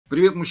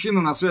Привет,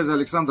 мужчины, на связи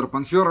Александр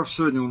Панферов.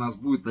 Сегодня у нас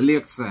будет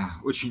лекция,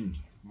 очень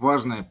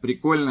важная,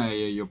 прикольная,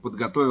 я ее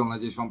подготовил,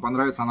 надеюсь, вам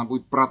понравится. Она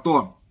будет про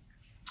то,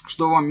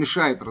 что вам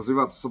мешает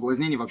развиваться в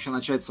соблазнении, вообще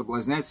начать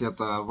соблазнять.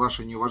 Это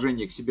ваше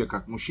неуважение к себе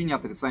как мужчине,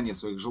 отрицание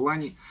своих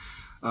желаний,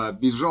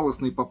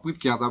 безжалостные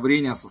попытки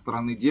одобрения со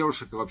стороны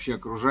девушек и вообще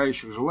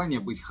окружающих, желание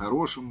быть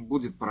хорошим,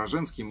 будет про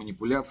женские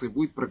манипуляции,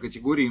 будет про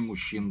категории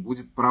мужчин,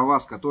 будет про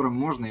вас, которым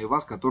можно, и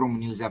вас, которому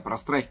нельзя, про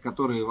страхи,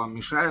 которые вам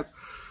мешают,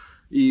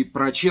 и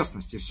про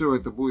честность. И все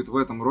это будет в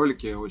этом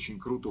ролике очень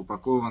круто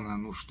упаковано.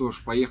 Ну что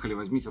ж, поехали,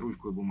 возьмите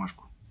ручку и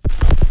бумажку.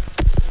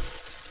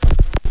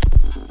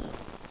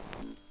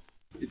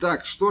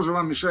 Итак, что же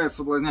вам мешает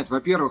соблазнять?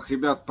 Во-первых,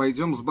 ребят,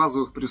 пойдем с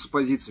базовых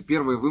пресуппозиций.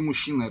 Первое, вы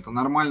мужчина, это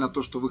нормально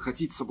то, что вы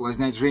хотите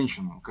соблазнять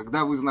женщину.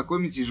 Когда вы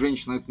знакомитесь с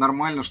женщиной, это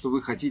нормально, что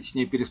вы хотите с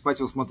ней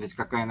переспать, вы смотрите,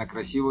 какая она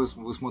красивая,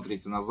 вы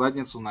смотрите на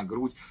задницу, на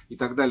грудь и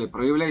так далее.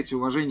 Проявляйте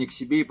уважение к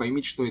себе и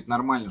поймите, что это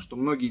нормально, что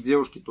многие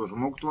девушки тоже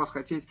могут вас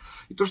хотеть.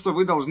 И то, что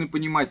вы должны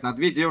понимать, на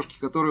 2 девушки,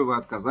 которые вы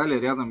отказали,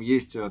 рядом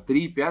есть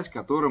 3-5,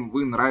 которым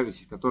вы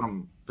нравитесь,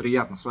 которым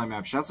приятно с вами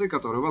общаться и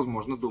которые,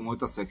 возможно,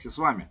 думают о сексе с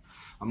вами.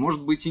 А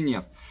может быть и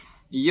нет.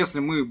 И если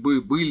мы бы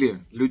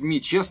были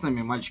людьми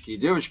честными, мальчики и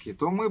девочки,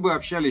 то мы бы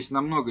общались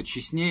намного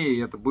честнее, и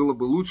это было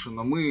бы лучше.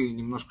 Но мы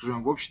немножко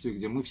живем в обществе,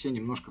 где мы все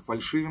немножко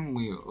фальшивим,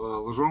 мы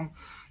лжем.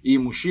 И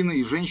мужчины,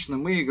 и женщины,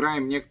 мы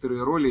играем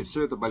некоторые роли, и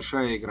все это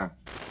большая игра.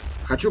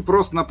 Хочу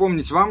просто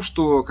напомнить вам,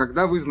 что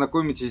когда вы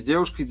знакомитесь с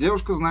девушкой,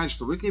 девушка знает,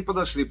 что вы к ней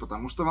подошли,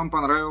 потому что вам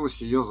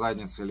понравилась ее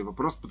задница, или вы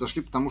просто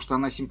подошли, потому что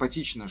она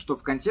симпатичная, что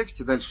в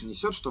контексте дальше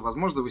несет, что,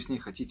 возможно, вы с ней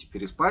хотите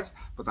переспать,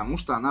 потому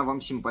что она вам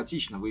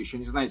симпатична, вы еще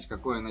не знаете,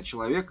 какой она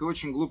человек, и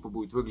очень глупо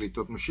будет выглядеть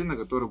тот мужчина,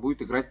 который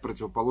будет играть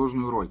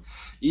противоположную роль.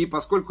 И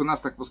поскольку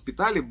нас так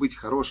воспитали быть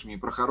хорошими, и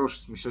про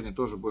хорошесть мы сегодня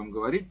тоже будем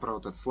говорить, про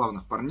вот этот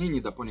славных парней,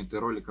 недопонятый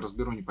ролик,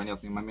 разберу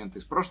непонятные моменты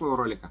из прошлого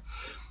ролика,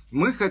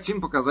 мы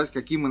хотим показать,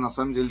 какие мы на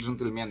самом деле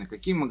джентльмены,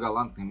 какие мы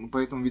галантные. Мы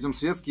поэтому ведем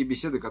светские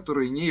беседы,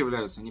 которые не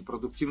являются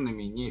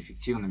непродуктивными и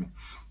неэффективными.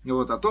 И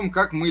вот о том,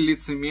 как мы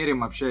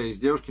лицемерим, общаясь с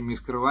девушками, и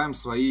скрываем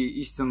свои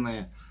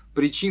истинные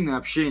причины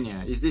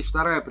общения. И здесь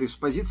вторая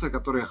пресуппозиция,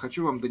 которую я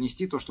хочу вам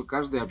донести, то, что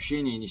каждое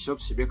общение несет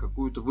в себе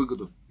какую-то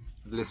выгоду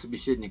для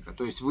собеседника.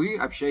 То есть вы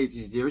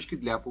общаетесь с девочкой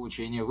для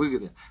получения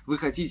выгоды. Вы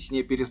хотите с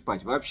ней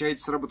переспать. Вы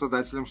общаетесь с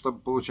работодателем, чтобы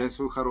получать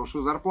свою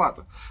хорошую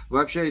зарплату. Вы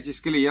общаетесь с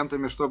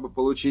клиентами, чтобы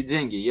получить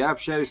деньги. Я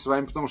общаюсь с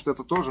вами, потому что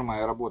это тоже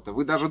моя работа.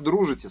 Вы даже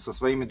дружите со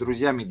своими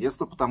друзьями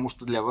детства, потому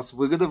что для вас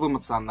выгода в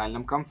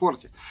эмоциональном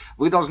комфорте.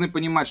 Вы должны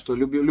понимать, что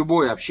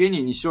любое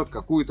общение несет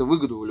какую-то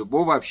выгоду. У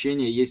любого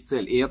общения есть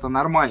цель. И это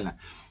нормально.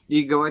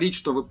 И говорить,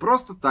 что вы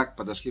просто так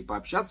подошли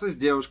пообщаться с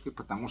девушкой,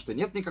 потому что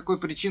нет никакой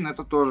причины,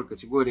 это тоже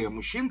категория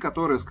мужчин,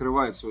 которые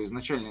скрывают свои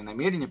изначальные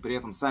намерения, при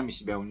этом сами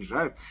себя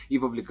унижают и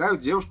вовлекают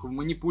девушку в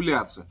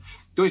манипуляцию.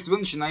 То есть вы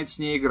начинаете с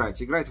ней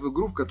играть в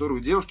игру, в которую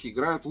девушки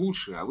играют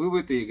лучше, а вы в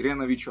этой игре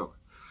новичок.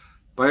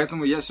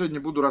 Поэтому я сегодня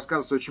буду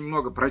рассказывать очень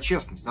много про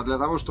честность. А для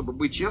того, чтобы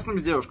быть честным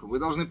с девушкой, вы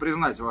должны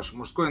признать ваше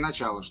мужское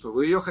начало, что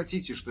вы ее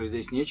хотите, что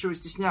здесь нечего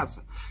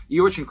стесняться. И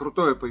очень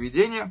крутое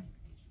поведение –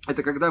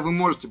 это когда вы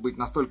можете быть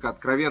настолько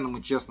откровенным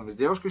и честным с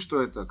девушкой,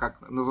 что это,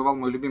 как называл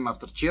мой любимый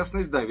автор,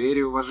 честность,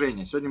 доверие,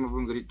 уважение. Сегодня мы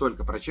будем говорить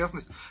только про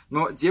честность,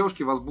 но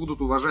девушки вас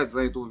будут уважать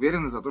за эту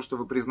уверенность, за то, что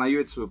вы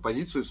признаете свою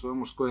позицию и свое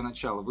мужское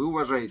начало. Вы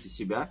уважаете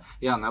себя,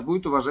 и она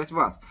будет уважать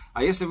вас.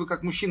 А если вы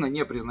как мужчина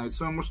не признаете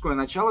свое мужское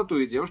начало, то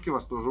и девушки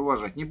вас тоже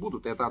уважать не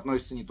будут. Это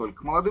относится не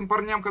только к молодым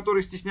парням,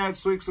 которые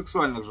стесняются своих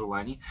сексуальных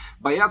желаний,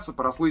 боятся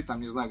прослыть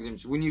там, не знаю,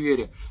 где-нибудь в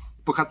универе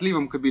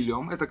похотливым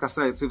кобелем. Это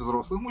касается и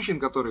взрослых мужчин,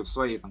 которые в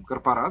своей там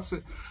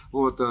корпорации,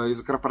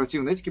 из-за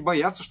корпоративной этики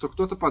боятся, что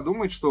кто-то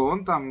подумает, что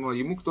он там,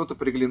 ему кто-то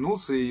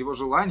приглянулся, и его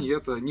желание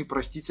это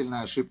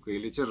непростительная ошибка.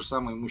 Или те же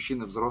самые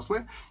мужчины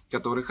взрослые,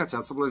 которые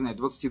хотят соблазнять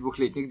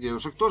 22-летних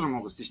девушек, тоже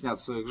могут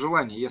стесняться своих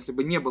желаний. Если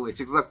бы не было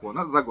этих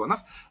загонов,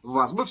 у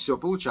вас бы все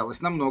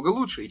получалось намного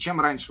лучше. И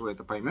чем раньше вы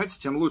это поймете,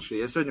 тем лучше.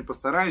 Я сегодня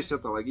постараюсь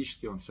это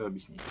логически вам все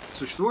объяснить.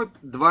 Существует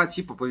 2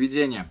 типа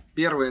поведения.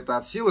 Первый это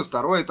от силы,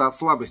 второй это от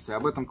слабости.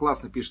 Об этом классно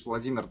пишет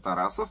Владимир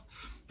Тарасов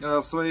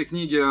в своей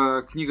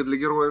книге «Книга для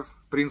героев.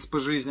 Принципы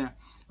жизни».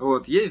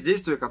 Есть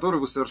действия, которые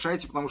вы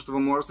совершаете, потому что вы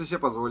можете себе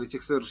позволить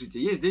их совершить.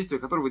 И есть действия,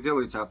 которые вы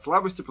делаете от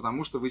слабости,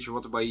 потому что вы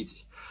чего-то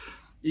боитесь.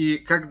 И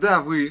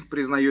когда вы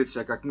признаете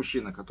себя как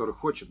мужчина, который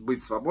хочет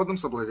быть свободным,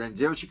 соблазнять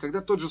девочек,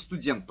 когда тот же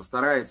студент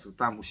постарается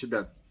там у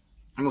себя,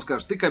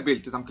 скажет, ты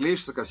кобель, ты там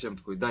клеишься ко всем,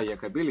 такой, да, я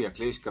кобель, я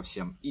клеюсь ко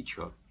всем. И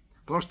чё?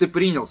 Потому что ты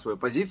принял свою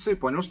позицию и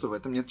понял, что в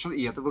этом нет чего,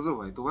 и это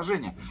вызывает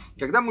уважение.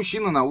 Когда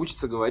мужчина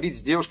научится говорить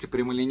с девушкой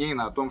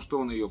прямолинейно о том, что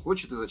он ее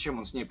хочет и зачем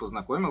он с ней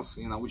познакомился,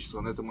 и научится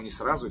он этому не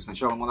сразу, и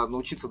сначала ему надо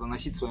научиться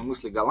доносить свои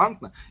мысли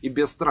галантно и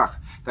без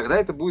страха, тогда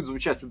это будет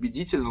звучать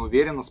убедительно,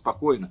 уверенно,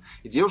 спокойно.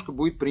 И девушка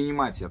будет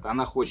принимать это,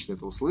 она хочет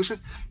это услышать,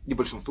 и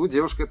большинству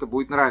девушек это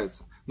будет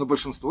нравиться. Но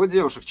большинство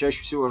девушек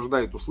чаще всего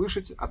ожидают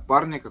услышать от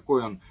парня,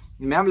 какой он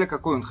мямля,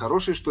 какой он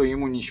хороший, что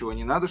ему ничего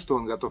не надо, что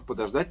он готов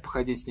подождать,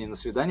 походить с ней на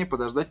свидание,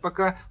 подождать,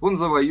 пока он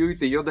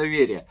завоюет ее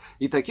доверие.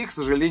 И таких, к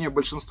сожалению,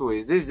 большинство.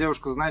 И здесь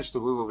девушка знает, что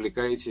вы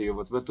вовлекаете ее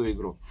вот в эту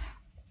игру.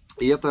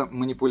 И это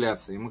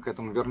манипуляция, и мы к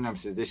этому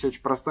вернемся. Здесь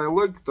очень простая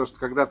логика, то что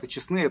когда ты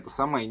честный, это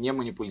самое не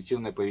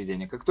манипулятивное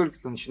поведение. Как только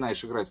ты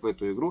начинаешь играть в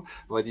эту игру,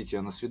 водить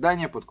ее на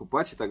свидание,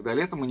 подкупать и так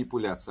далее, это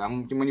манипуляция. А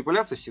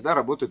манипуляция всегда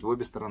работает в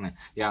обе стороны,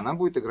 и она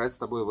будет играть с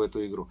тобой в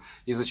эту игру.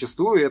 И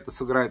зачастую это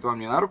сыграет вам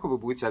не на руку, вы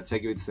будете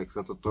оттягивать секс.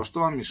 Это то,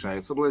 что вам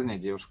мешает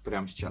соблазнять девушек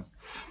прямо сейчас.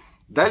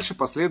 Дальше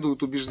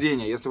последуют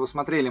убеждения. Если вы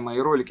смотрели мои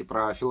ролики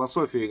про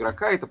философию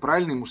игрока, это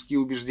правильные мужские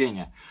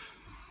убеждения.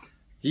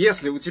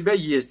 Если у тебя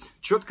есть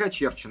четко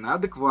очерченная,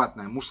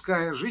 адекватная,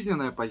 мужская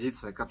жизненная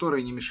позиция,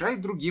 которая не мешает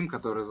другим,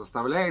 которая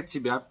заставляет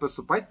тебя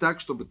поступать так,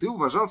 чтобы ты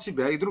уважал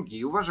себя и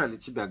другие уважали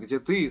тебя, где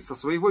ты со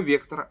своего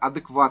вектора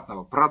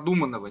адекватного,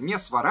 продуманного не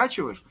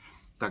сворачиваешь,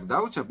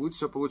 тогда у тебя будет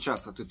все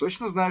получаться. Ты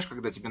точно знаешь,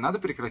 когда тебе надо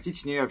прекратить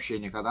с ней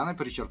общение, когда она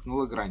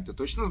перечеркнула грань. Ты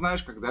точно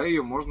знаешь, когда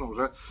ее можно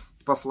уже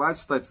послать,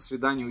 встать со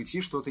свидания,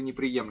 уйти, что ты не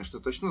приемлешь. Ты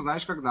точно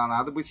знаешь, когда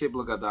надо быть ей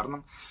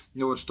благодарным.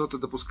 И вот что ты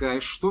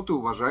допускаешь, что ты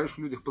уважаешь в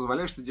людях,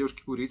 позволяешь ли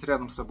девушке курить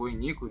рядом с собой,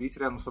 не курить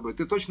рядом с собой.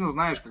 Ты точно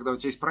знаешь, когда у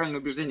тебя есть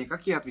правильное убеждение,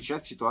 как ей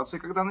отвечать в ситуации,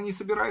 когда она не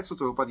собирается у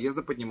твоего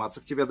подъезда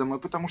подниматься к тебе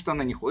домой, потому что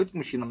она не ходит к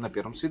мужчинам на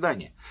первом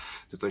свидании.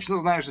 Ты точно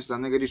знаешь, если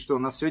она говорит, что у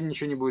нас сегодня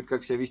ничего не будет,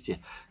 как себя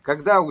вести.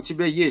 Когда у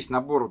тебя есть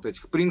набор вот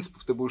этих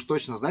принципов, ты будешь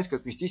точно знать,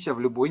 как вести себя в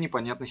любой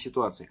непонятной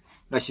ситуации.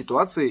 А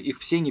ситуации, их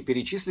все не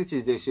перечислите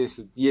здесь,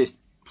 если есть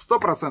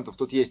 100%,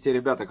 тут есть те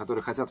ребята,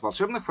 которые хотят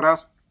волшебных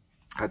фраз,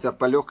 хотят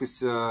по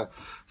легкости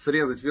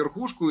срезать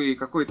верхушку и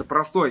какой-то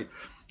простой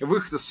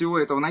выход из всего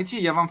этого найти.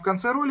 Я вам в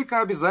конце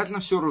ролика обязательно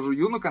все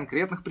разжую на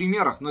конкретных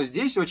примерах. Но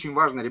здесь очень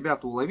важно,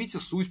 ребята, уловите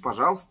суть,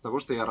 пожалуйста, того,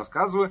 что я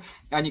рассказываю,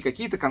 а не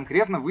какие-то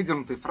конкретно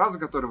выдернутые фразы,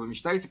 которые вы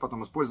мечтаете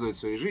потом использовать в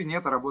своей жизни.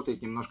 Это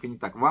работает немножко не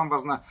так. Вам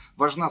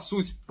важна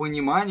суть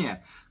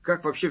понимания,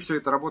 как вообще все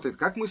это работает,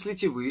 как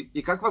мыслите вы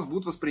и как вас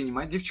будут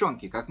воспринимать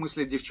девчонки, как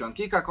мыслят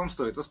девчонки и как вам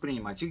стоит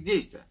воспринимать их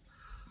действия.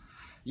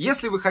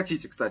 Если вы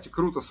хотите, кстати,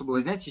 круто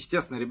соблазнять,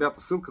 естественно,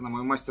 ребята, ссылка на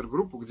мою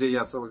мастер-группу, где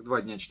я целых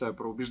 2 дня читаю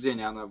про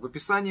убеждения, она в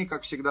описании,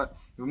 как всегда.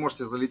 Вы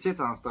можете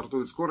залететь, она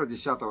стартует скоро,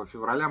 10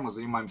 февраля, мы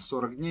занимаемся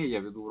 40 дней, я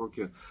веду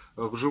уроки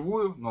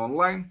вживую, но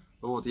онлайн.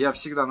 Вот, я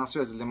всегда на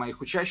связи для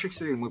моих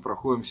учащихся, и мы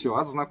проходим все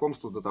от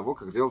знакомства до того,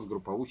 как делать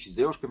групповухи с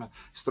девушками,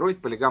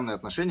 строить полигамные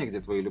отношения,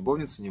 где твои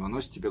любовницы не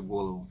выносят тебе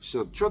голову.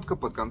 Все четко,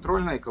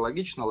 подконтрольно,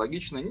 экологично,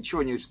 логично,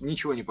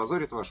 ничего не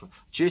позорит вашу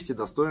честь и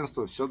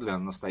достоинство, все для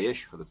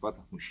настоящих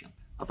адекватных мужчин.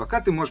 А пока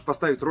ты можешь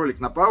поставить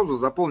ролик на паузу,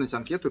 заполнить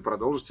анкету и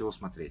продолжить его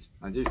смотреть.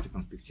 Надеюсь, ты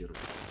конспектируешь.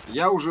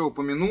 Я уже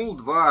упомянул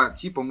 2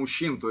 типа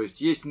мужчин, то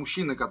есть есть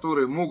мужчины,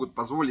 которые могут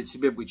позволить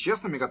себе быть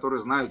честными, которые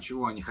знают,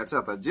 чего они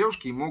хотят от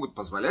девушки и могут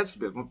позволять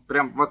себе,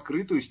 прям в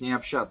открытую с ней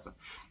общаться.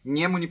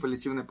 Не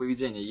манипулятивное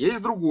поведение.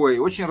 Есть другое,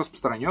 очень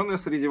распространенное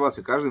среди вас,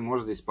 и каждый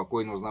может здесь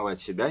спокойно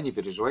узнавать себя, не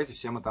переживайте,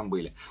 все мы там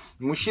были.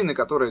 Мужчины,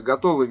 которые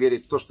готовы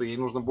верить в то, что ей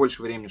нужно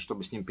больше времени,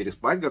 чтобы с ним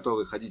переспать,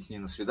 готовы ходить с ней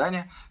на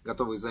свидание,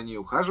 готовы за ней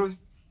ухаживать.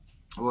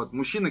 Вот,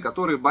 мужчины,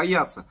 которые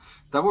боятся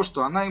того,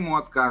 что она ему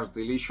откажет,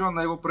 или еще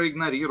она его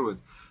проигнорирует.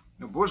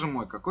 Боже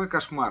мой, какой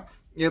кошмар.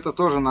 И это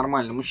тоже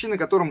нормально. Мужчины,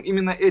 которым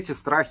именно эти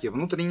страхи,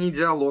 внутренний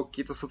диалог,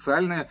 какие-то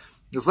социальные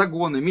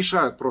загоны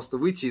мешают просто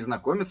выйти и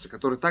знакомиться,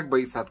 который так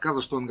боится отказа,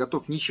 что он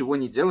готов ничего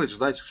не делать,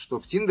 ждать, что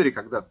в Тиндере,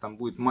 когда там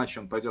будет матч,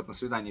 он пойдет на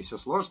свидание и все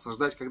сложится,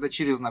 ждать, когда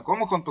через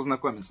знакомых он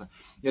познакомится,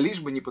 и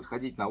лишь бы не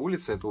подходить на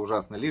улице, это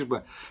ужасно, лишь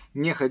бы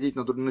не ходить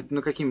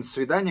на какие-то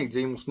свидания,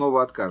 где ему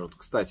снова откажут.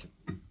 Кстати,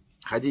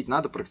 ходить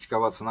надо,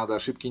 практиковаться надо,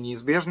 ошибки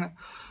неизбежны.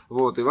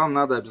 Вот, и вам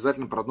надо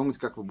обязательно продумать,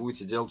 как вы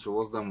будете делать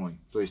увоз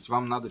домой. То есть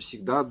вам надо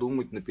всегда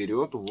думать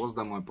наперед увоз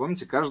домой.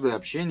 Помните, каждое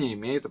общение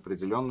имеет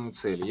определенную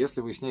цель.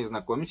 Если вы с ней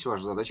знакомитесь,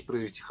 ваша задача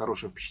произвести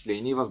хорошее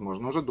впечатление и,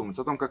 возможно, уже думать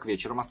о том, как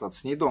вечером остаться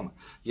с ней дома.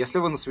 Если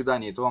вы на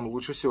свидании, то вам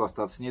лучше всего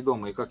остаться с ней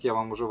дома. И как я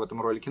вам уже в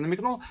этом ролике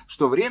намекнул,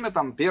 что время,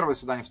 там, первое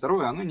свидание,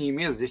 второе, оно не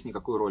имеет здесь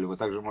никакой роли. Вы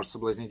также можете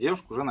соблазнить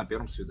девушку уже на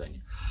первом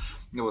свидании.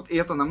 Вот. И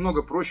это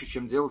намного проще,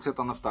 чем делать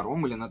это на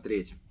 2-м или на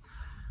 3-м.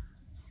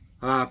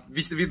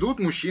 Ведь ведут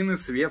мужчины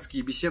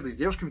светские беседы с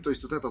девушками, то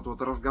есть вот этот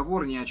вот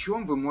разговор ни о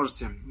чем, вы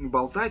можете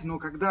болтать, но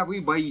когда вы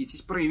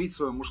боитесь проявить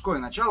свое мужское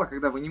начало,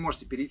 когда вы не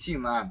можете перейти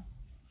на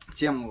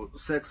тему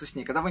секса с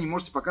ней, когда вы не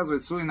можете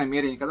показывать свои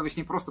намерения, когда вы с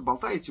ней просто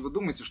болтаете, вы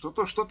думаете,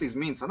 что что-то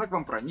изменится, она к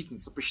вам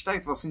проникнется,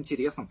 посчитает вас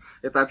интересным,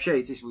 это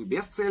общаетесь вы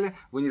без цели,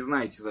 вы не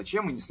знаете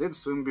зачем и не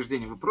следуете своим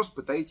убеждениям, вы просто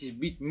пытаетесь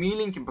быть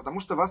миленьким,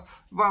 потому что вас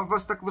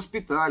так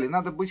воспитали,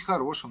 надо быть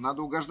хорошим,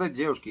 надо угождать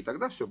девушке, и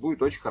тогда все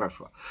будет очень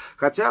хорошо.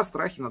 Хотя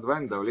страхи над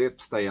вами давляют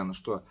постоянно,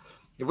 что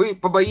вы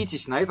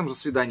побоитесь на этом же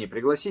свидании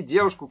пригласить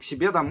девушку к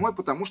себе домой,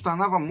 потому что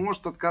она вам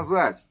может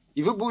отказать.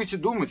 И вы будете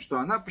думать, что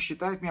она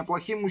посчитает меня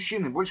плохим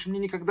мужчиной, больше мне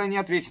никогда не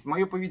ответит,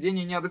 мое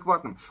поведение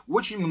неадекватным.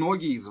 Очень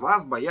многие из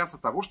вас боятся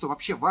того, что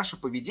вообще ваше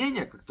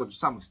поведение, как тот же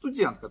самый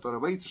студент, который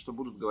боится, что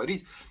будут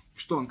говорить,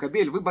 что он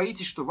кобель, вы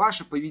боитесь, что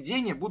ваше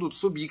поведение будут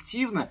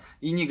субъективно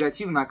и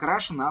негативно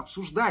окрашено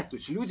обсуждать. То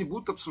есть люди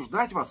будут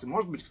обсуждать вас, и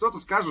может быть кто-то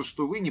скажет,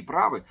 что вы не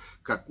правы.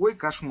 Какой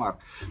кошмар.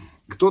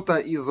 Кто-то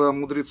из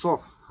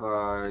мудрецов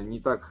не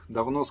так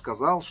давно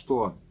сказал,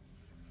 что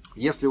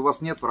если у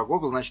вас нет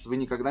врагов, значит вы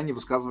никогда не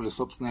высказывали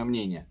собственное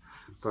мнение.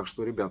 Так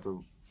что, ребята,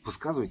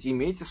 высказывайте,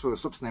 имейте свое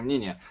собственное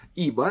мнение.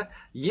 Ибо,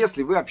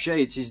 если вы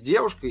общаетесь с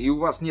девушкой, и у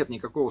вас нет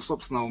никакого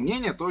собственного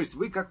мнения, то есть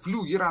вы как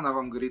флюгер, она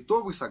вам говорит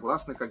то, вы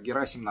согласны как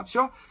Герасим на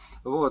все,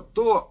 вот,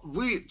 то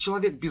вы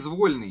человек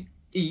безвольный.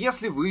 И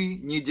если вы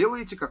не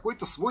делаете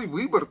какой-то свой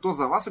выбор, то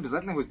за вас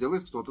обязательно его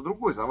сделает кто-то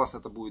другой. За вас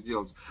это будет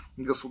делать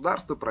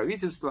государство,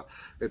 правительство,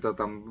 это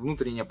там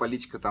внутренняя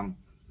политика, там,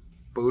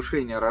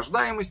 повышение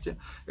рождаемости.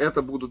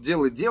 Это будут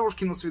делать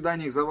девушки на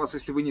свиданиях за вас,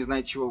 если вы не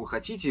знаете, чего вы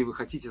хотите, и вы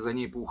хотите за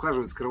ней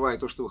поухаживать, скрывая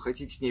то, что вы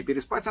хотите с ней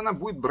переспать, она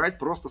будет брать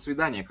просто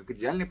свидание, как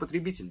идеальный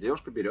потребитель.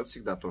 Девушка берет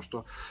всегда то,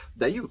 что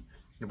дают.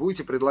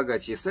 Будете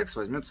предлагать ей секс,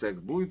 возьмет секс.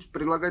 Будете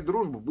предлагать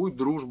дружбу, будет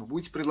дружба.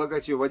 Будете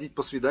предлагать ее водить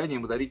по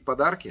свиданиям и дарить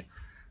подарки,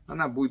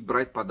 она будет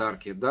брать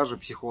подарки. Даже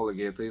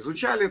психологи это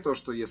изучали, то,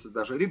 что если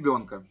даже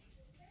ребенка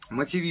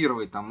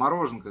мотивировать там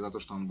мороженкой за то,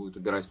 что он будет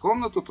убирать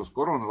комнату, то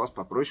скоро он у вас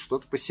попросит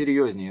что-то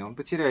посерьезнее, и он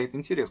потеряет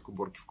интерес к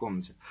уборке в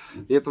комнате.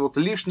 И это вот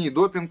лишний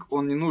допинг,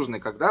 он не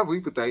нужный, когда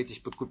вы пытаетесь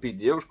подкупить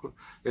девушку.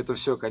 Это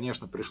все,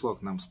 конечно, пришло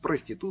к нам с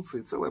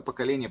проституцией. Целое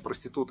поколение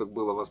проституток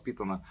было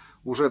воспитано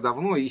уже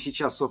давно, и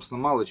сейчас,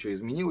 собственно, мало чего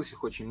изменилось,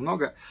 их очень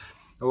много.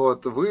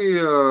 Вот,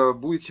 вы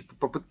будете в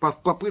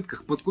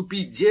попытках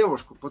подкупить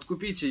девушку,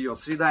 подкупить ее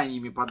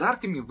свиданиями,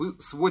 подарками, вы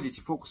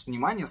сводите фокус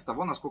внимания с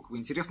того, насколько вы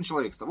интересный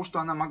человек, с того, что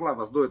она могла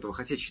вас до этого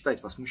хотеть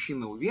считать вас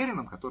мужчиной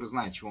уверенным, который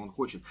знает, чего он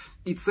хочет,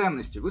 и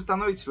ценностью. Вы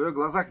становитесь в ее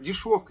глазах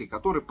дешевкой,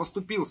 который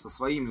поступил со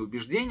своими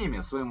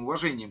убеждениями, своим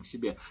уважением к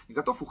себе, и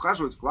готов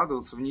ухаживать,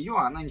 вкладываться в нее,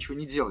 а она ничего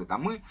не делает. А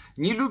мы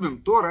не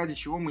любим то, ради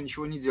чего мы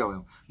ничего не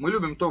делаем. Мы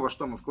любим то, во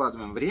что мы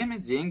вкладываем время,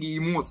 деньги и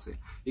эмоции.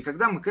 И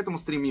когда мы к этому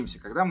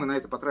стремимся, когда мы на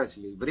это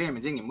потратили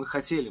время, деньги, мы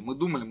хотели, мы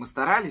думали, мы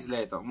старались для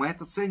этого, мы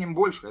это ценим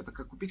больше. Это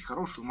как купить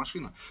хорошую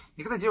машину.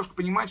 И когда девушка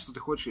понимает, что ты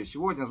хочешь ее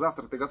сегодня,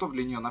 завтра, ты готов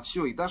для нее на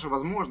все, и даже,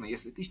 возможно,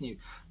 если ты с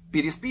ней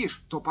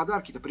переспишь, то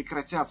подарки-то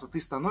прекратятся,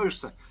 ты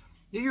становишься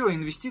ее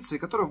инвестицией,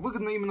 которая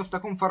выгодна именно в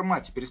таком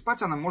формате.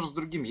 Переспать она может с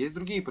другим, есть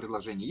другие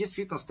предложения. Есть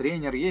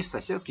фитнес-тренер, есть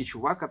соседский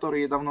чувак,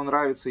 который ей давно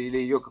нравится, или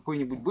ее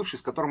какой-нибудь бывший,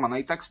 с которым она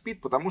и так спит,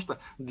 потому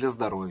что для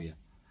здоровья.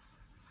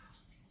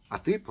 А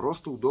ты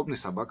просто удобный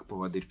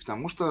собака-поводырь,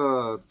 потому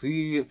что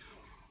ты...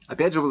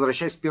 Опять же,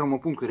 возвращаясь к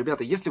первому пункту,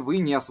 ребята, если вы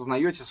не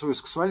осознаете свою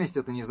сексуальность,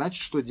 это не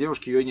значит, что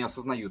девушки ее не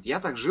осознают. Я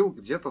так жил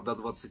где-то до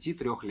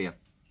 23 лет.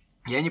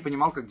 Я не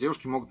понимал, как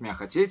девушки могут меня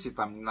хотеть и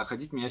там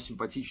находить меня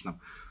симпатичным.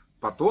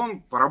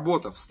 Потом,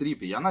 поработав в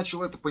стрипе, я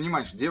начал это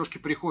понимать, что девушки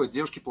приходят,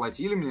 девушки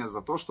платили мне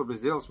за то, чтобы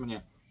сделать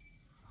мне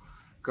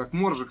как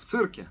моржик в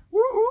цирке.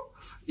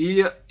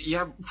 И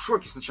я в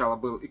шоке сначала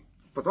был.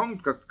 Потом,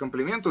 как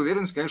комплимент,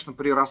 уверенность, конечно,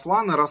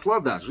 приросла, наросла.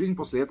 Да, жизнь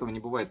после этого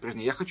не бывает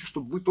прежней. Я хочу,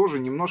 чтобы вы тоже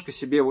немножко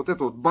себе вот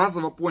это вот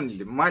базово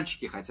поняли.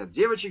 Мальчики хотят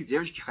девочек,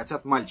 девочки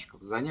хотят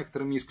мальчиков. За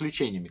некоторыми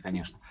исключениями,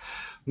 конечно.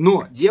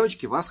 Но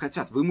девочки вас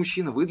хотят. Вы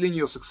мужчина, вы для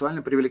нее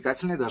сексуально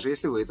привлекательны, даже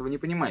если вы этого не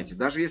понимаете.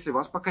 Даже если у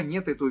вас пока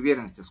нет этой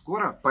уверенности.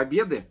 Скоро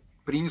победы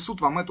принесут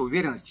вам эту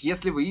уверенность,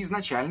 если вы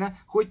изначально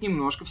хоть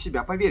немножко в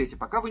себя поверите.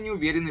 Пока вы не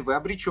уверены, вы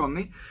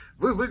обреченный,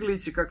 вы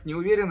выглядите как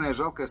неуверенное,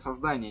 жалкое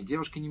создание.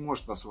 Девушка не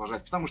может вас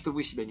уважать, потому что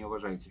вы себя не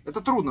уважаете.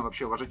 Это трудно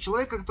вообще уважать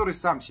человека, который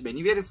сам в себя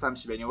не верит, сам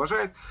себя не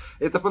уважает.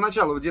 Это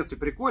поначалу в детстве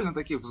прикольно,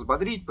 таких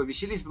взбодрить,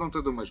 повеселить, потом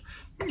ты думаешь,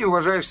 не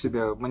уважаешь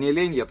себя, мне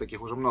лень, я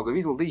таких уже много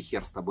видел, да и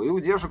хер с тобой. И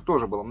у девушек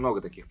тоже было много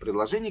таких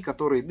предложений,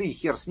 которые, да и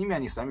хер с ними,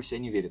 они сами в себя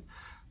не верят.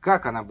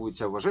 Как она будет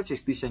тебя уважать,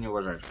 если ты себя не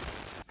уважаешь?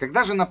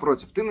 Когда же,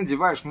 напротив, ты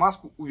надеваешь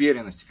маску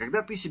уверенности,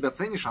 когда ты себя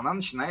ценишь, она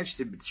начинает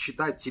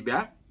считать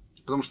тебя,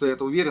 потому что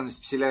эта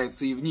уверенность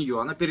вселяется и в нее,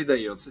 она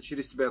передается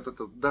через тебя. Вот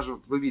это, даже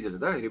вот вы видели,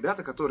 да,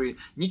 ребята, которые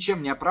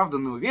ничем не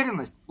оправданная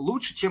уверенность,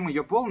 лучше, чем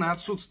ее полное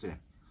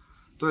отсутствие.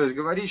 То есть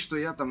говорить, что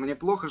я там, мне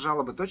плохо,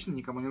 жалобы точно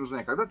никому не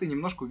нужны. Когда ты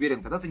немножко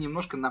уверен, когда ты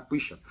немножко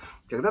напыщен,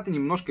 когда ты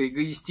немножко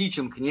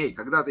эгоистичен к ней,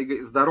 когда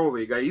ты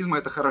здоровый эгоизм,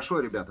 это хорошо,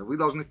 ребята. Вы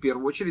должны в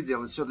первую очередь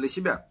делать все для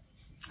себя.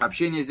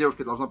 Общение с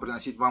девушкой должно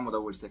приносить вам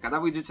удовольствие.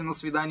 Когда вы идете на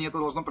свидание, это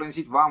должно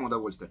приносить вам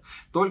удовольствие.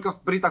 Только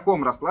при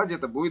таком раскладе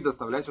это будет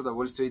доставлять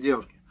удовольствие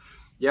девушке.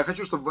 Я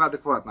хочу, чтобы вы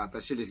адекватно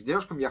относились к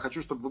девушкам. Я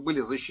хочу, чтобы вы были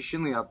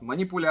защищены от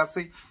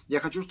манипуляций. Я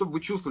хочу, чтобы вы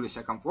чувствовали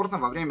себя комфортно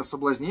во время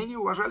соблазнения и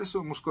уважали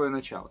свое мужское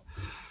начало.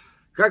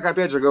 Как,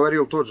 опять же,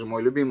 говорил тот же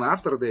мой любимый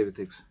автор Дэвид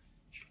Икс.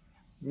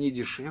 Не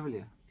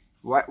дешевле.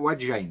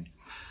 Ваджайн.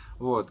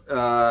 Вот.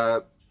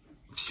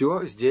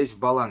 Все здесь в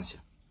балансе.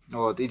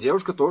 Вот. И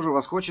девушка тоже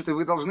вас хочет, и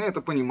вы должны это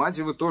понимать,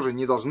 и вы тоже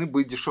не должны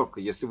быть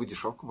дешевкой. Если вы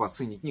дешевка, вас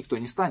ценить никто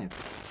не станет.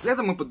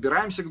 Следом мы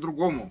подбираемся к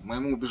другому.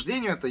 Моему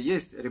убеждению это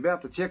есть,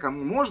 ребята, те,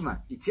 кому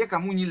можно, и те,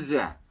 кому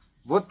нельзя.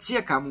 Вот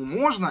те, кому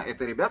можно,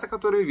 это ребята,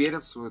 которые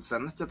верят в свою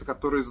ценность, это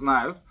которые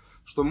знают,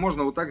 что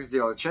можно вот так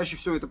сделать. Чаще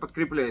всего это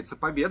подкрепляется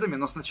победами,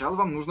 но сначала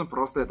вам нужно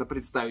просто это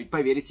представить,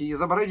 поверить и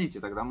изобразить, и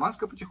тогда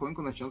маска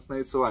потихоньку начнет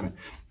становиться вами.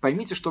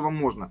 Поймите, что вам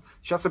можно.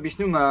 Сейчас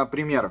объясню на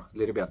примерах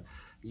для ребят.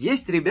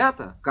 Есть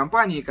ребята, в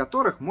компании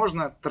которых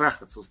можно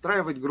трахаться,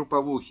 устраивать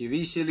групповухи,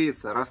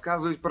 веселиться,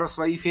 рассказывать про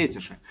свои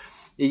фетиши.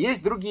 И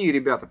есть другие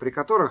ребята, при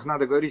которых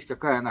надо говорить,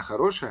 какая она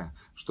хорошая,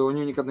 что у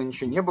нее никогда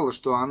ничего не было,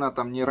 что она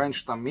там не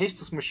раньше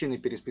месяца с мужчиной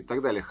переспит и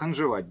так далее.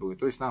 Ханжевать будет.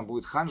 То есть она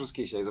будет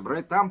ханжески себя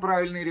изображать. Там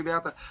правильные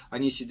ребята,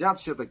 они сидят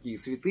все такие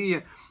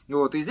святые.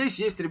 Вот. И здесь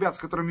есть ребята, с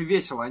которыми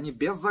весело. Они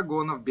без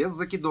загонов, без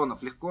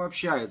закидонов, легко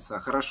общаются,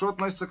 хорошо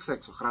относятся к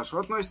сексу, хорошо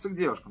относятся к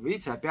девушкам.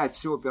 Видите, опять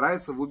все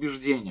упирается в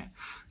убеждения.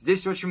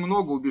 Здесь очень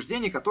много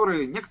убеждений,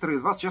 которые некоторые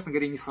из вас, честно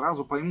говоря, не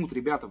сразу поймут.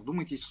 Ребята,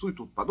 вдумайтесь в суть,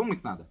 тут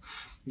подумать надо.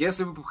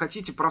 Если вы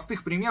хотите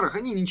простых примерах,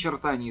 они ни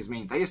черта не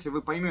изменят. А если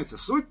вы поймете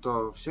суть,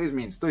 то все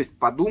изменится. То есть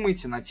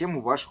подумайте на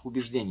тему ваших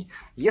убеждений.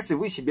 Если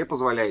вы себе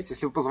позволяете,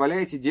 если вы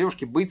позволяете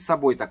девушке быть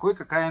собой, такой,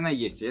 какая она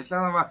есть, если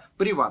она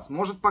при вас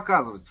может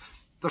показывать,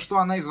 то что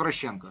она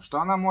извращенка, что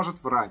она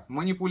может врать,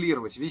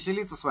 манипулировать,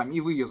 веселиться с вами,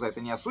 и вы ее за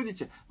это не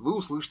осудите, вы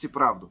услышите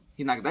правду.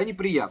 Иногда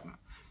неприятно.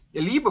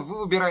 Либо вы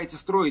выбираете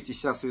строить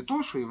из себя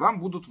святошу, и вам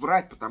будут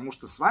врать, потому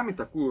что с вами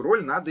такую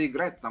роль надо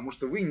играть, потому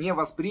что вы не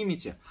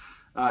воспримете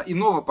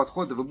иного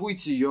подхода, вы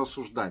будете ее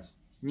осуждать.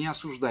 Не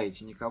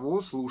осуждайте никого,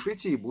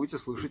 слушайте и будете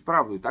слышать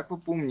правду. И так вы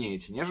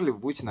поумнеете, нежели вы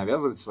будете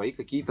навязывать свои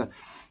какие-то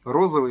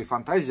розовые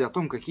фантазии о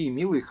том, какие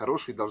милые и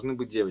хорошие должны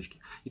быть девочки.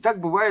 И так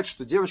бывает,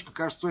 что девочка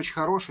кажется очень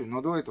хорошей,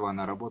 но до этого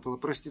она работала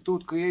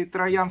проституткой, и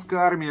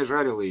троянская армия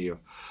жарила ее.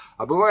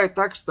 А бывает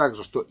так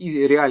же, что и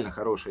реально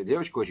хорошая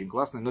девочка, очень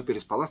классная, но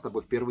переспала с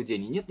тобой в первый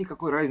день. И нет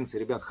никакой разницы,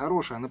 ребят,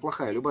 хорошая, она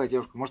плохая. Любая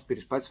девушка может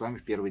переспать с вами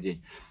в первый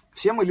день.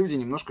 Все мы люди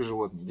немножко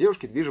животные.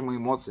 Девушки движимы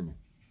эмоциями.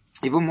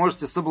 И вы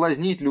можете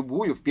соблазнить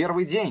любую в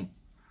первый день.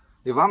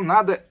 И вам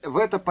надо в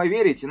это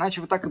поверить, иначе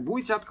вы так и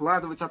будете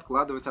откладывать.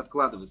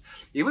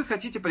 И вы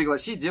хотите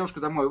пригласить девушку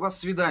домой, у вас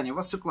свидание, у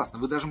вас все классно.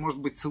 Вы даже, может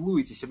быть,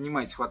 целуетесь,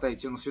 обнимаетесь,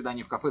 хватаете ее на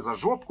свидание в кафе за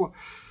жопку.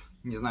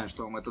 Не знаю,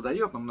 что вам это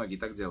дает, но многие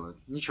так делают.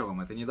 Ничего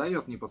вам это не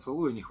дает, ни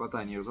поцелуя, ни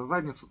хватания ее за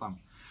задницу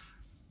там.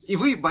 И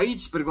вы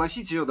боитесь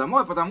пригласить ее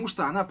домой, потому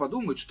что она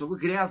подумает, что вы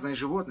грязное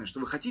животное, что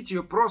вы хотите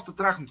ее просто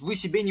трахнуть. Вы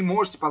себе не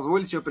можете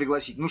позволить ее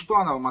пригласить. Ну что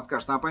она вам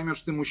откажет? Она поймет,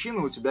 что ты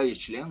мужчина, у тебя есть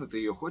член, и ты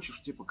ее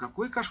хочешь. Типа,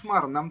 какой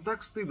кошмар, нам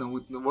так стыдно.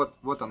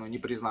 Вот оно,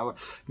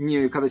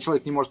 когда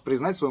человек не может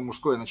признать свое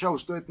мужское начало,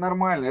 что это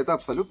нормально. Это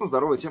абсолютно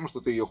здоровая тема,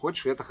 что ты ее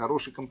хочешь, и это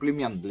хороший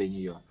комплимент для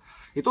нее.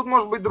 И тут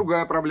может быть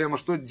другая проблема,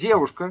 что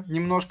девушка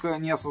немножко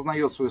не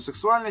осознает свою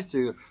сексуальность,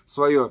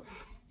 свою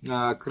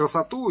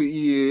красоту, и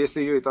если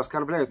ее это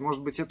оскорбляет,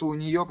 может быть, это у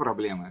нее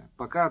проблемы.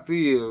 Пока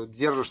ты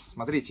держишься,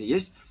 смотрите,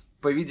 есть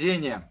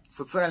поведение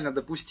социально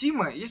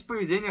допустимое, есть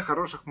поведение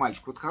хороших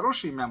мальчиков. Вот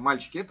хорошие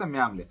мальчики — это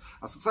мямли,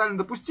 а социально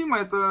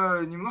допустимое —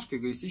 это немножко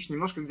эгоистично,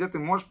 немножко где ты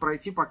можешь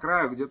пройти по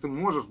краю, где ты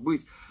можешь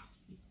быть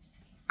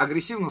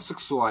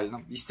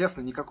агрессивно-сексуальным.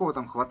 Естественно, никакого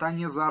там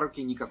хватания за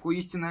руки, никакой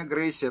истинной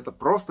агрессии. Это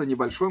просто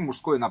небольшой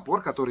мужской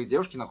напор, который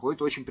девушки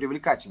находят очень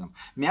привлекательным.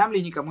 Мямли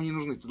никому не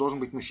нужны. Ты должен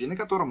быть мужчиной,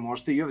 который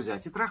может ее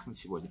взять и трахнуть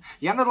сегодня.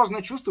 И она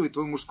должна чувствовать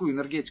твою мужскую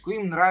энергетику.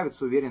 Им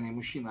нравятся уверенные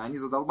мужчины. Они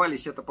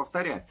задолбались это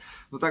повторять.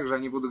 Но также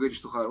они будут говорить,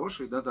 что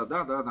хорошие, да,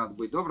 надо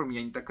быть добрым,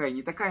 я не такая,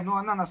 не такая. Но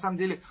она на самом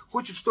деле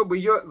хочет, чтобы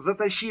ее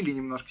затащили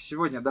немножко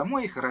сегодня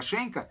домой и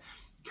хорошенько.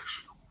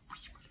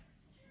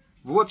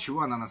 Вот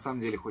чего она на самом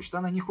деле хочет.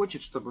 Она не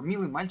хочет, чтобы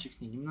милый мальчик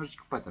с ней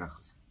немножечко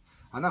потрахался.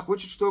 Она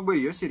хочет, чтобы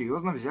ее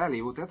серьезно взяли.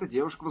 И вот эта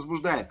девушка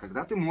возбуждает.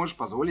 Когда ты можешь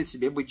позволить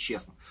себе быть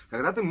честным.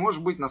 Когда ты можешь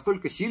быть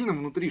настолько сильным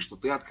внутри, что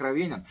ты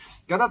откровенен.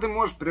 Когда ты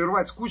можешь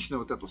прервать скучную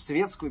вот эту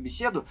светскую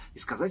беседу и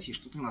сказать ей,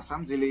 что ты на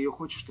самом деле ее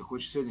хочешь. Ты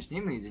хочешь сегодня с ней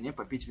наедине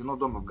попить вино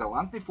дома в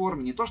галантной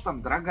форме. Не то, что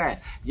там,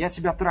 дорогая, я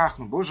тебя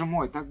трахну, боже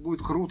мой, так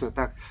будет круто.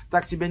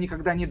 Так тебя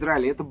никогда не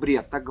драли. Это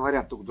бред. Так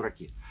говорят только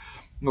дураки.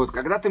 Вот,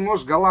 когда ты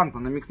можешь галантно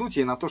намекнуть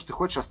ей на то, что ты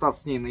хочешь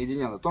остаться с ней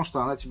наедине, на том,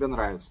 что она тебе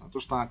нравится, на то,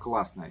 что она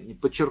классная, и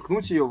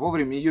подчеркнуть ее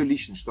вовремя, ее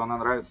личность, что она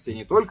нравится тебе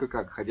не только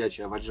как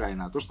ходячая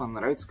ваджайна, а то, что она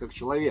нравится как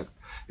человек.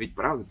 Ведь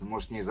правда, ты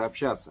можешь с ней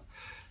заобщаться.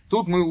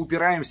 Тут мы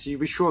упираемся и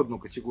в еще одну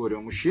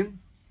категорию мужчин.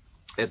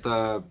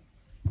 Это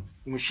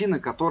мужчины,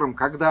 которым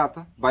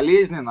когда-то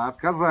болезненно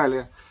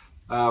отказали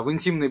в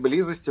интимной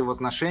близости, в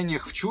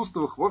отношениях, в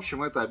чувствах. В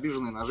общем, это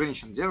обиженные на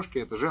женщин девушки,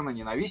 это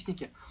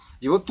жены-ненавистники.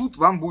 И вот тут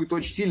вам будет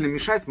очень сильно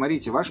мешать,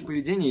 смотрите, ваше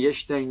поведение, я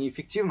считаю,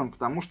 неэффективным,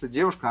 потому что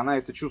девушка, она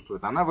это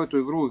чувствует. Она в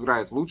эту игру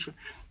играет лучше,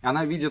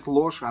 она видит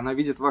ложь, она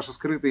видит ваши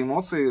скрытые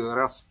эмоции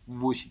раз в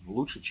 8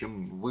 лучше,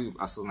 чем вы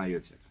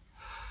осознаете это.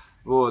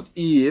 Вот.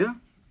 И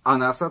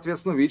она,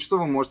 соответственно, видит, что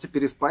вы можете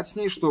переспать с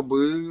ней,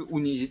 чтобы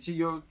унизить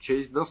ее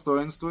честь,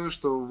 достоинство,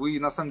 что вы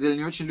на самом деле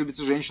не очень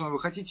любите женщину, вы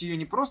хотите ее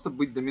не просто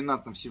быть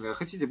доминантом в семье, а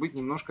хотите быть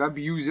немножко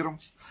абьюзером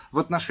в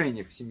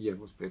отношениях в семье.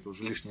 Господи, это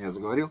уже лишнее я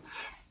заговорил.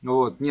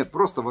 Вот. Нет,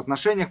 просто в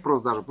отношениях,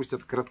 просто даже, пусть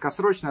это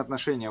краткосрочные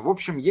отношения. В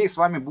общем, ей с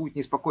вами будет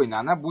неспокойно,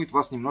 она будет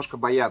вас немножко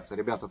бояться.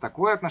 Ребята,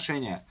 такое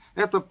отношение,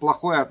 это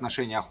плохое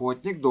отношение.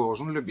 Охотник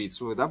должен любить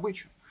свою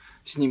добычу.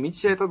 Снимите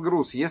себе этот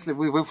груз. Если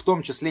вы в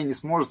том числе не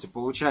сможете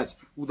получать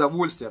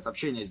удовольствие от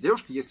общения с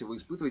девушкой, если вы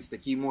испытываете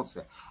такие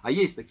эмоции. А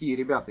есть такие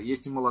ребята,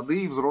 есть и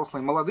молодые, и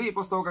взрослые. Молодые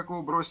после того, как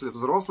вы бросили,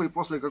 взрослые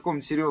после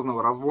какого-нибудь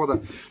серьезного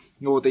развода.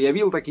 Вот, и я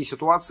видел такие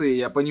ситуации,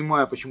 я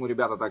понимаю, почему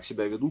ребята так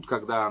себя ведут,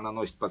 когда она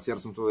носит под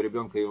сердцем твоего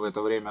ребенка, и в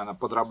это время она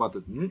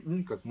подрабатывает,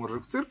 как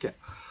мужик в цирке.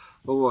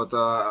 Вот,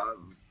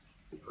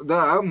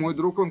 да, мой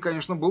друг, он,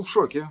 конечно, был в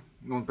шоке.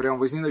 Он прям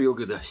возненавидел,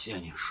 говорит, да все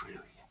они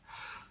шлюхи.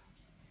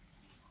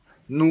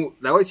 Ну,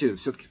 давайте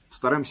все-таки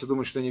постараемся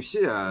думать, что не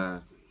все,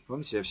 а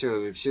помните,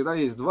 всегда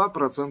есть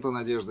 2%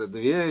 надежды, 2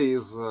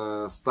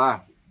 из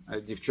 100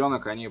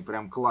 девчонок, они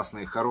прям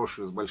классные,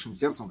 хорошие, с большим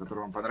сердцем,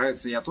 которые вам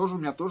понравятся. У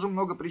меня тоже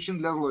много причин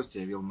для злости,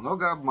 я видел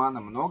много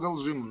обмана, много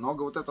лжи,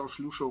 много вот этого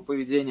шлюшевого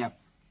поведения,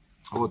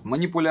 вот,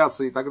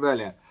 манипуляции и так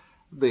далее.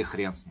 Да и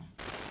хрен с ним.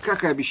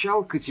 Как и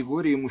обещал,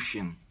 категории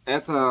мужчин.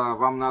 Это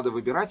вам надо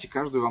выбирать, и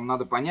каждую вам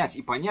надо понять.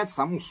 И понять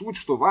саму суть,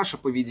 что ваше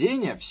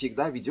поведение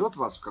всегда ведет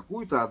вас в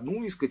какую-то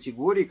одну из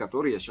категорий,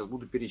 которые я сейчас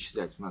буду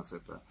перечислять. У нас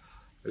это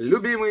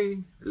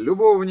любимый,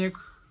 любовник,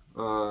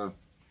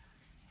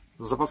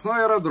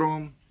 запасной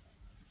аэродром,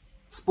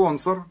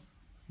 спонсор,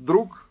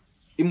 друг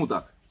и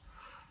мудак.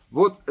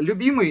 Вот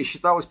любимый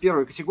считалось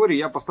первой категорией,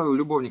 я поставил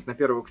любовник на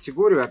первую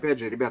категорию. Опять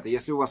же, ребята,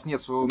 если у вас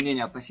нет своего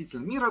мнения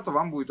относительно мира, то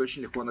вам будет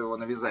очень легко его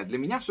навязать. Для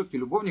меня все-таки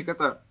любовник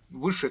это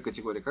высшая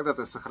категория, когда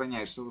ты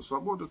сохраняешь свою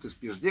свободу, ты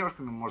спишь с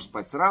девушками, можешь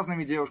спать с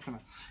разными девушками.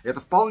 Это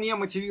вполне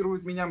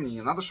мотивирует меня, мне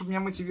не надо, чтобы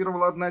меня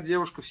мотивировала одна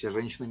девушка, все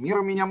женщины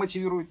мира меня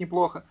мотивируют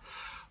неплохо.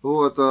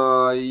 Вот,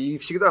 и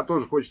всегда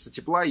тоже хочется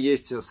тепла,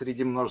 есть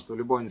среди множества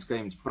любовниц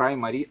какая-нибудь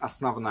праймари,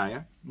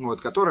 основная,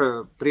 вот,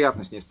 которая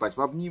приятно с ней спать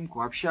в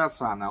обнимку,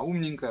 общаться, она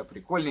умненькая,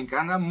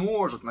 прикольненькая, она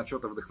может на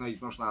что-то вдохновить,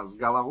 потому что она с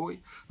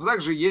головой, но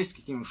также есть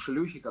какие-нибудь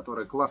шлюхи,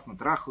 которые классно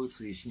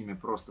трахаются, и с ними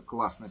просто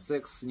классный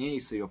секс, с ней,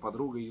 с ее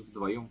подругой,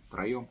 вдвоем,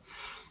 втроем,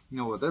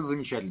 ну, вот, это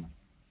замечательно.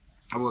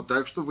 Вот,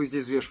 так что вы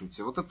здесь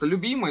взвешиваете. Вот это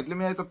любимое, для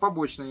меня это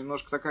побочная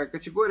немножко такая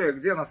категория,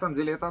 где на самом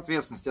деле это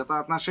ответственность,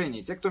 это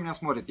отношения. Те, кто меня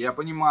смотрит, я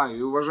понимаю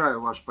и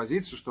уважаю вашу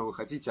позицию, что вы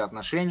хотите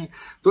отношений.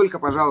 Только,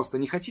 пожалуйста,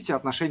 не хотите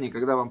отношений,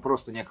 когда вам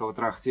просто некого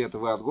трахать, это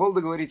вы от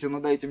голода говорите, ну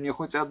дайте мне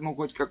хоть одну,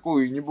 хоть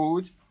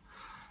какую-нибудь.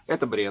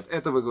 Это бред,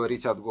 это вы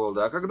говорите от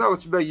голода. А когда у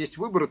тебя есть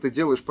выбор, ты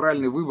делаешь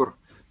правильный выбор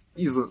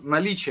из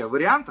наличия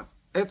вариантов,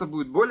 это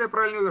будет более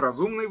правильный,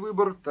 разумный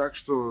выбор, так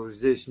что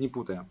здесь не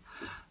путаем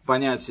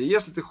понятия.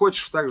 Если ты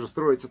хочешь также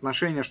строить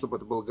отношения, чтобы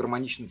это было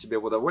гармонично тебе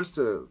в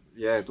удовольствие,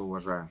 я это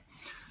уважаю.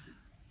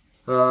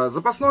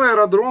 Запасной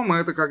аэродром –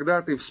 это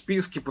когда ты в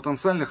списке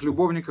потенциальных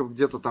любовников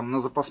где-то там на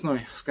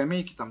запасной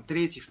скамейке, там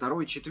 3-й,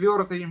 2-й,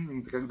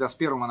 4-й. Это когда с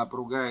первым она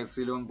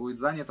поругается или он будет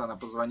занят, она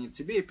позвонит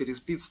тебе и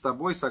переспит с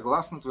тобой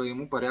согласно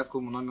твоему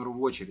порядковому номеру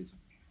в очереди.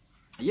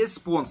 Есть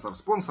спонсор.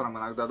 Спонсорам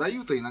иногда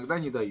дают, а иногда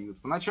не дают.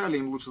 Вначале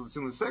им лучше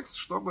затянуть секс,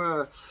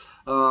 чтобы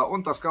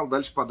он таскал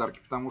дальше подарки.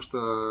 Потому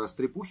что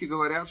стрепухи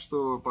говорят,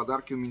 что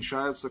подарки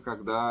уменьшаются,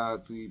 когда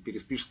ты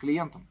переспишь с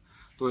клиентом.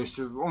 То есть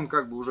он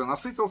как бы уже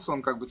насытился,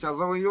 он как бы тебя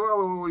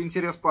завоевал, его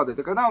интерес падает.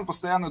 И когда он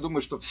постоянно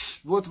думает, что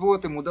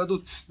вот-вот ему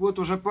дадут, вот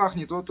уже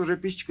пахнет, вот уже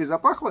пищечкой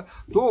запахло,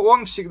 то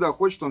он всегда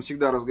хочет, он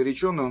всегда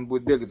разгоряченный, он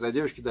будет бегать за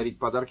девочкой, дарить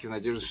подарки в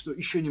надежде, что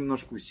еще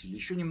немножко усилий,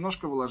 еще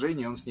немножко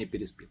вложений, и он с ней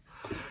переспит.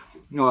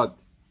 Вот.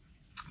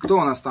 Кто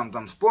у нас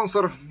там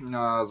спонсор,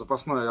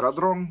 запасной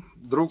аэродром,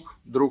 друг.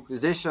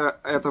 Здесь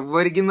это в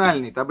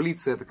оригинальной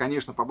таблице, это,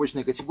 конечно,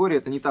 побочная категория,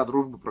 это не та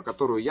дружба, про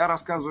которую я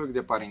рассказываю,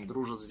 где парень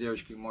дружит с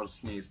девочкой, может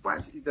с ней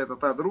спать. Это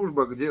та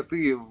дружба, где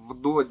ты в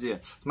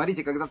доде.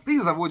 Смотрите, когда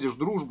ты заводишь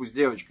дружбу с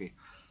девочкой,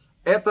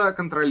 это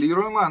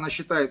контролируемо, она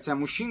считает тебя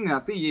мужчиной, а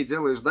ты ей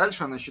делаешь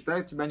дальше, она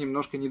считает тебя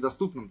немножко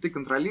недоступным. Ты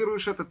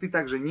контролируешь это, ты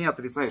также не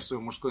отрицаешь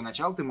свое мужское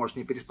начало, ты можешь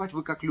не переспать,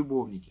 вы как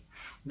любовники.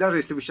 Даже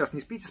если вы сейчас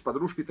не спите с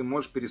подружкой, ты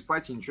можешь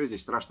переспать, и ничего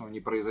здесь страшного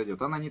не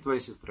произойдет. Она не твоя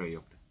сестра,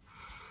 ёпта.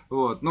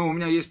 Вот. Но у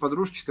меня есть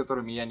подружки, с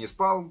которыми я не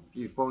спал,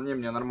 и вполне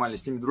мне нормально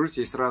с ними дружить,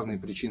 есть разные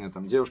причины.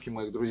 Там девушки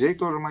моих друзей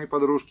тоже мои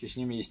подружки, с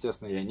ними,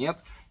 естественно, я нет.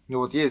 И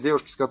вот есть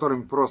девушки, с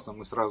которыми просто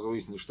мы сразу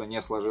выяснили, что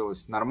не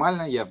сложилось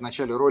нормально. Я в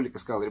начале ролика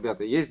сказал,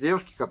 ребята, есть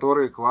девушки,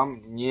 которые к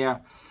вам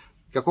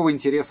никакого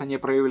интереса не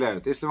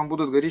проявляют. Если вам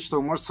будут говорить, что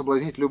вы можете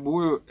соблазнить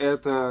любую,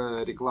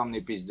 это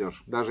рекламный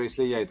пиздеж. Даже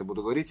если я это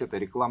буду говорить, это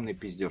рекламный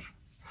пиздеж.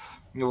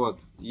 Вот.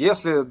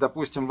 Если,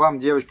 допустим, вам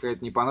девочка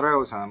это не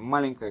понравилась, она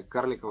маленькая,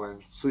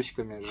 карликовая, с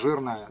усиками,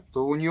 жирная,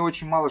 то у нее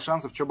очень мало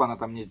шансов, что бы она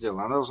там не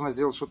сделала. Она должна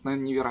сделать что-то,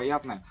 наверное,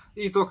 невероятное.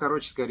 И то,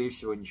 короче, скорее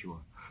всего, ничего.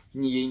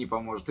 ни ей не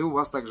поможет. И у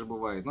вас также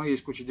бывает. Но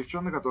есть куча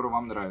девчонок, которые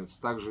вам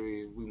нравятся.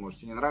 Также вы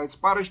можете не нравиться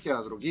парочке,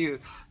 а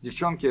другие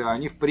девчонки,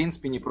 они в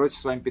принципе не против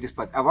с вами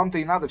переспать. А вам-то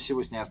и надо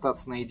всего с ней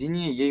остаться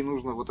наедине. Ей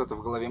нужно вот это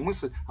в голове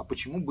мысль, а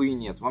почему бы и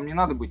нет. Вам не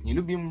надо быть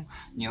нелюбимым,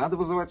 не надо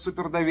вызывать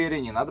супер доверие,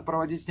 не надо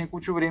проводить с ней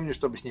кучу времени,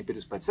 чтобы с ней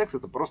переспать. Секс —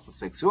 это просто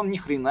секс. И он ни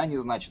хрена не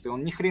значит, и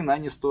он ни хрена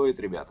не стоит,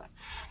 ребята.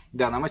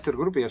 Да, на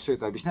мастер-группе я все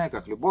это объясняю,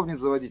 как любовниц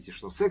заводить, и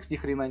что секс ни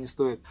хрена не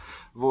стоит.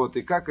 Вот,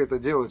 и как это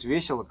делать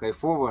весело,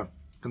 кайфово,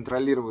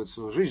 контролировать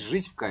свою жизнь,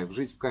 жить в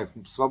кайф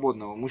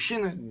свободного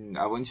мужчины,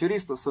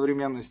 авантюриста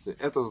современности.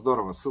 Это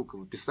здорово. Ссылка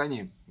в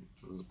описании.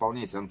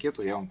 Заполняйте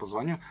анкету, я вам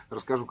позвоню,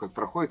 расскажу, как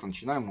проходит.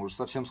 Начинаем мы уже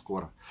совсем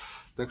скоро.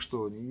 Так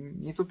что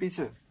не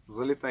тупите,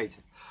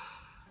 залетайте.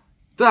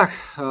 Так,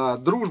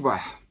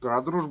 дружба.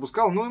 Про дружбу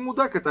сказал. Ну и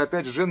мудак — это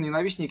опять же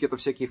жен-ненавистники, это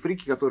всякие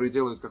фрики, которые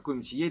делают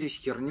какую-нибудь ересь,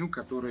 херню,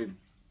 которые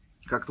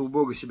как-то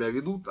убого себя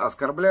ведут,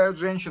 оскорбляют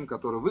женщин,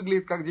 которые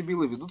выглядят как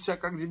дебилы, ведут себя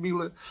как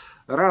дебилы.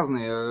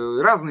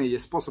 Разные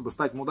есть способы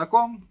стать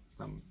мудаком.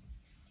 Там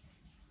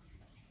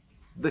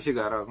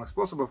дофига разных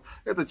способов.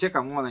 Это те,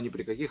 кому она ни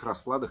при каких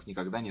раскладах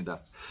никогда не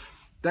даст.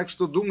 Так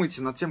что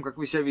думайте над тем, как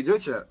вы себя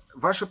ведете.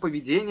 Ваше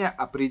поведение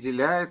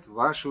определяет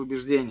ваши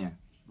убеждения.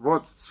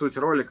 Вот суть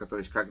ролика. То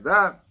есть,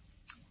 когда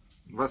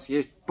у вас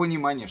есть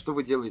понимание, что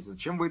вы делаете,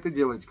 зачем вы это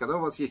делаете, когда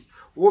у вас есть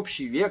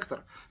общий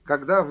вектор,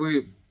 когда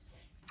вы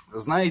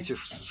знаете,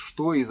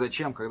 что и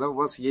зачем, когда у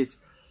вас есть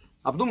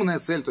обдуманная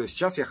цель, то есть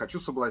сейчас я хочу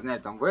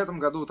соблазнять, там, в этом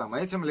году, там,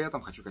 этим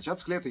летом, хочу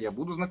качаться к лету, я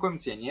буду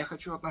знакомиться, я не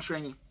хочу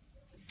отношений.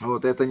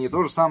 Вот это не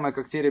то же самое,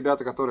 как те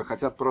ребята, которые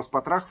хотят просто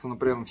потрахаться, но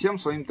при этом всем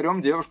своим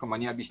 3 девушкам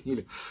они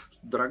объяснили,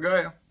 что,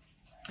 дорогая,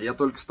 я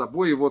только с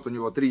тобой, и вот у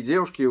него 3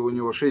 девушки, у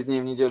него 6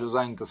 дней в неделю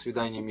занято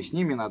свиданиями с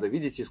ними, надо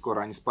видеть, и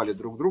скоро они спали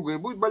друг друга, и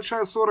будет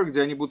большая ссора,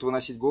 где они будут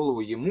выносить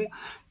голову ему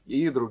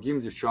и другим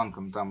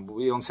девчонкам, там,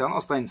 и он все равно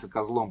останется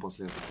козлом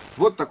после этого.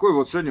 Вот такой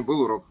вот сегодня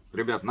был урок.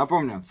 Ребят,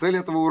 напомню, цель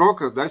этого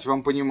урока — дать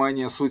вам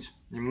понимание, суть,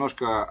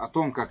 немножко о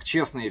том, как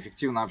честно и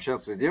эффективно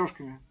общаться с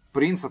девушками,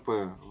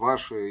 принципы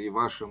ваши и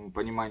вашим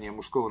пониманием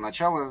мужского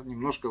начала,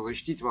 немножко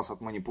защитить вас от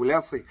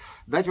манипуляций,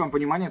 дать вам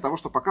понимание того,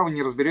 что пока вы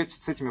не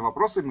разберетесь с этими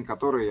вопросами,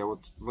 которые я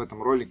вот в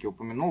этом ролике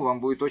упомянул, вам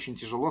будет очень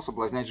тяжело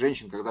соблазнять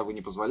женщин, когда вы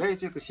не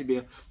позволяете это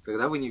себе,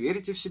 когда вы не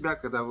верите в себя,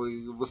 когда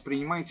вы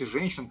воспринимаете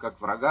женщин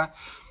как врага,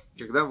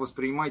 когда вы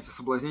воспринимаете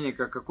соблазнение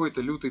как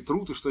какой-то лютый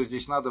труд, и что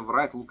здесь надо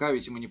врать,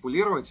 лукавить и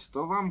манипулировать,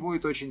 то вам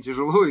будет очень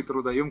тяжело и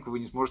трудоемко, вы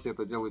не сможете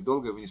это делать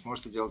долго, и вы не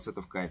сможете делать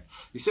это в кайф.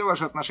 И все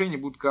ваши отношения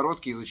будут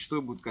короткие и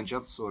зачастую будут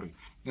кончаться ссорой.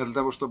 И для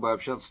того, чтобы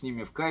общаться с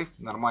ними в кайф,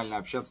 нормально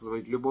общаться,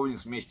 заводить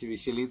любовниц, вместе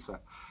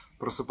веселиться,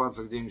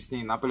 просыпаться где-нибудь с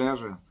ней на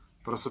пляже,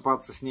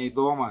 просыпаться с ней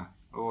дома,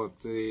 вот,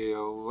 и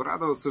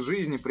радоваться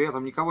жизни, при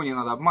этом никого не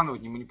надо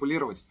обманывать, не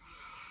манипулировать.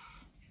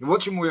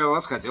 Вот чему я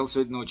вас хотел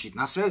сегодня научить.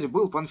 На связи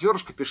был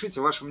Панферушка.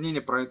 Пишите ваше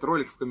мнение про этот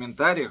ролик в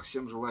комментариях.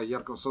 Всем желаю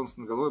яркого солнца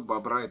над головой,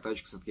 бобра и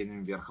тачек с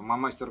откидным верхом. А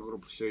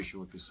мастер-группа все еще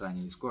в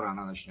описании. И скоро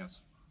она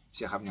начнется.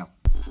 Всех обнял.